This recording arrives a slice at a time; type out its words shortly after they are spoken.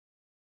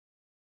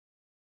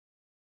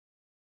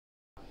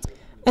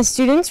As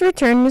students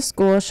return to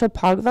school,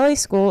 Shepaug Valley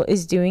School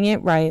is doing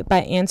it right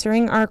by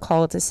answering our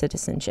call to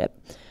citizenship,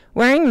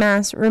 wearing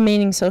masks,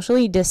 remaining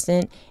socially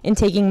distant, and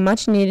taking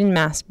much-needed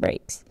mask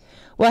breaks.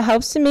 What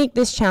helps to make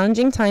this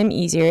challenging time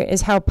easier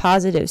is how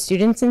positive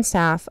students and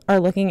staff are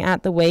looking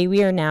at the way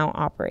we are now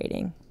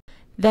operating.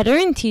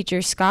 Veteran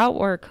teacher Scott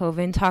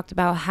Warkoven talked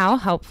about how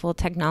helpful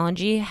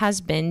technology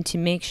has been to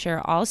make sure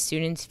all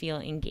students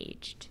feel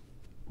engaged.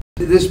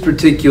 This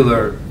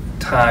particular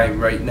time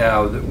right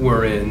now that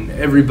we're in,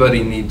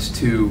 everybody needs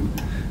to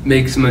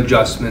make some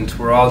adjustments.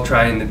 We're all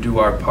trying to do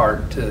our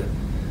part to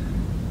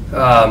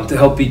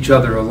help each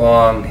other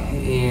along,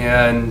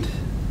 and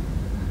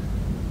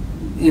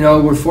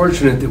we're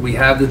fortunate that we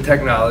have the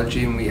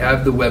technology and we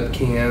have the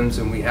webcams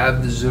and we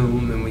have the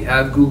Zoom and we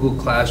have Google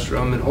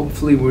Classroom, and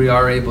hopefully we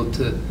are able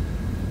to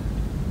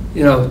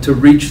to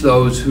reach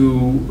those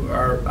who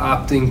are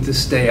opting to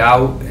stay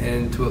out,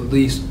 and to at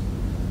least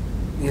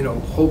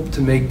hope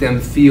to make them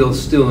feel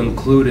still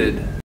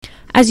included.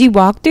 As you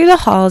walk through the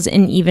halls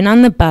and even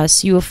on the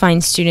bus, you will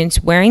find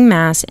students wearing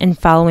masks and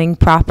following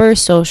proper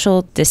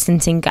social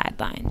distancing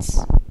guidelines.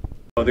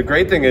 Well, the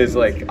great thing is,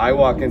 I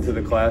walk into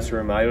the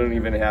classroom, I don't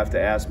even have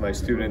to ask my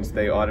students.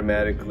 They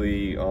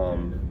automatically,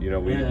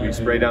 we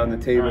spray down the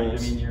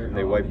tables, and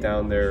they wipe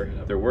down their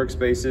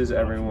workspaces.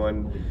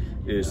 Everyone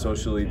is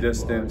socially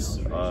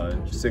distanced,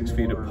 6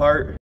 feet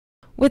apart.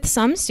 With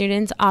some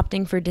students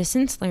opting for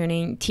distance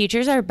learning,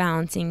 teachers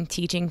teaching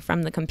teaching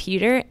from the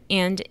computer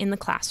and in the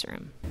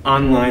classroom.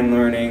 Online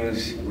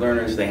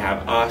learners, they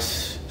have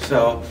us.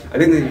 So I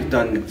think they've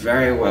done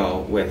very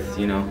well with,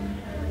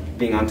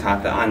 being on top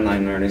of the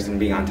online learners and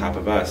being on top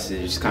of us.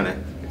 It's just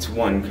it's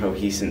one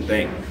cohesive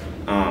thing.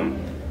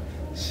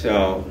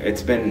 So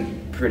it's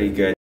been pretty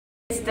good.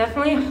 It's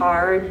definitely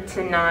hard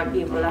to not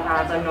be able to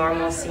have a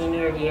normal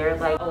senior year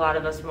like a lot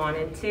of us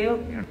wanted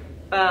to.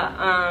 But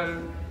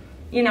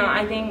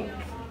I think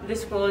the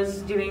school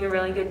is doing a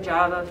really good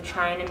job of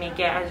trying to make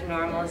it as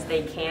normal as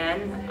they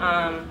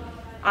can.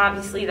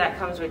 Obviously that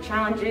comes with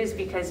challenges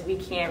because we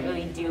can't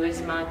really do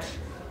as much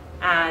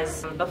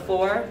as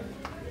before,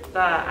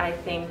 but I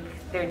think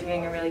they're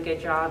doing a really good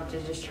job to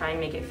just try and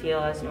make it feel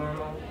as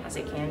normal as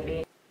it can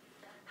be.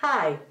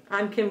 Hi,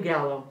 I'm Kim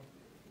Gallo.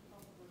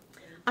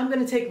 I'm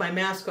going to take my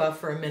mask off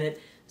for a minute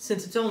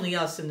since it's only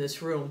us in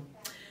this room.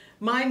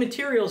 My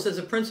materials as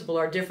a principal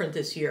are different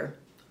this year.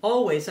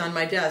 Always on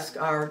my desk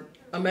are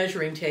a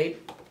measuring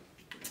tape,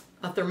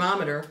 a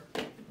thermometer,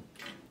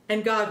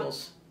 and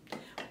goggles.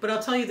 But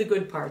I'll tell you the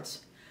good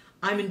parts.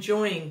 I'm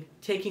enjoying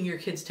taking your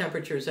kids'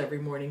 temperatures every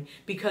morning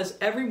because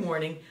every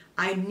morning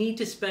I need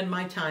to spend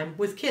my time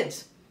with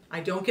kids. I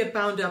don't get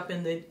bound up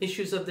in the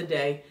issues of the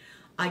day.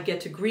 I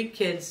get to greet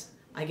kids,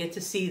 I get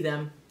to see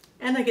them,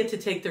 and I get to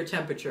take their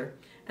temperature.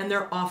 And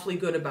they're awfully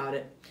good about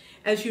it.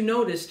 As you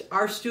noticed,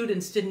 our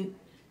students didn't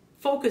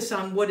focus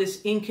on what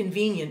is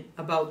inconvenient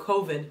about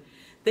COVID.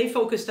 They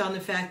focused on the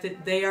fact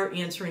that they are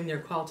answering their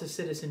call to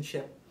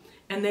citizenship,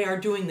 and they are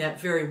doing that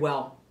very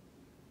well.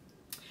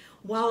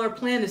 While our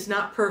plan is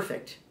not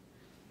perfect,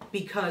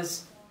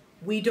 because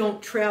we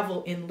don't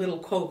travel in little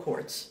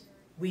cohorts,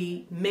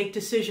 we make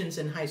decisions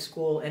in high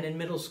school and in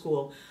middle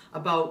school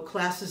about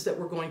classes that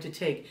we're going to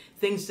take,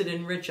 things that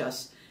enrich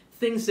us,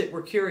 things that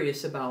we're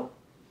curious about.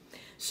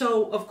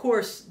 So, of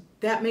course,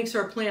 that makes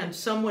our plan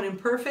somewhat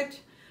imperfect,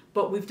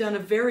 but we've done a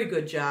very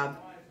good job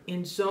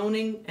in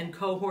zoning and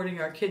cohorting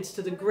our kids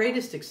to the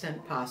greatest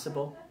extent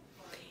possible,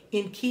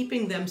 in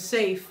keeping them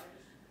safe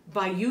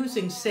by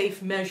using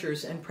safe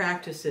measures and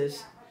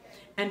practices,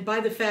 and by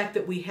the fact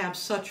that we have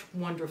such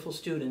wonderful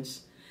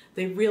students.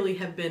 They really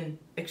have been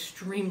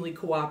extremely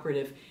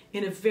cooperative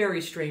in a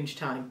very strange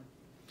time.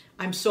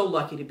 I'm so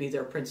lucky to be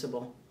their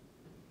principal.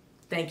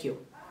 Thank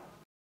you.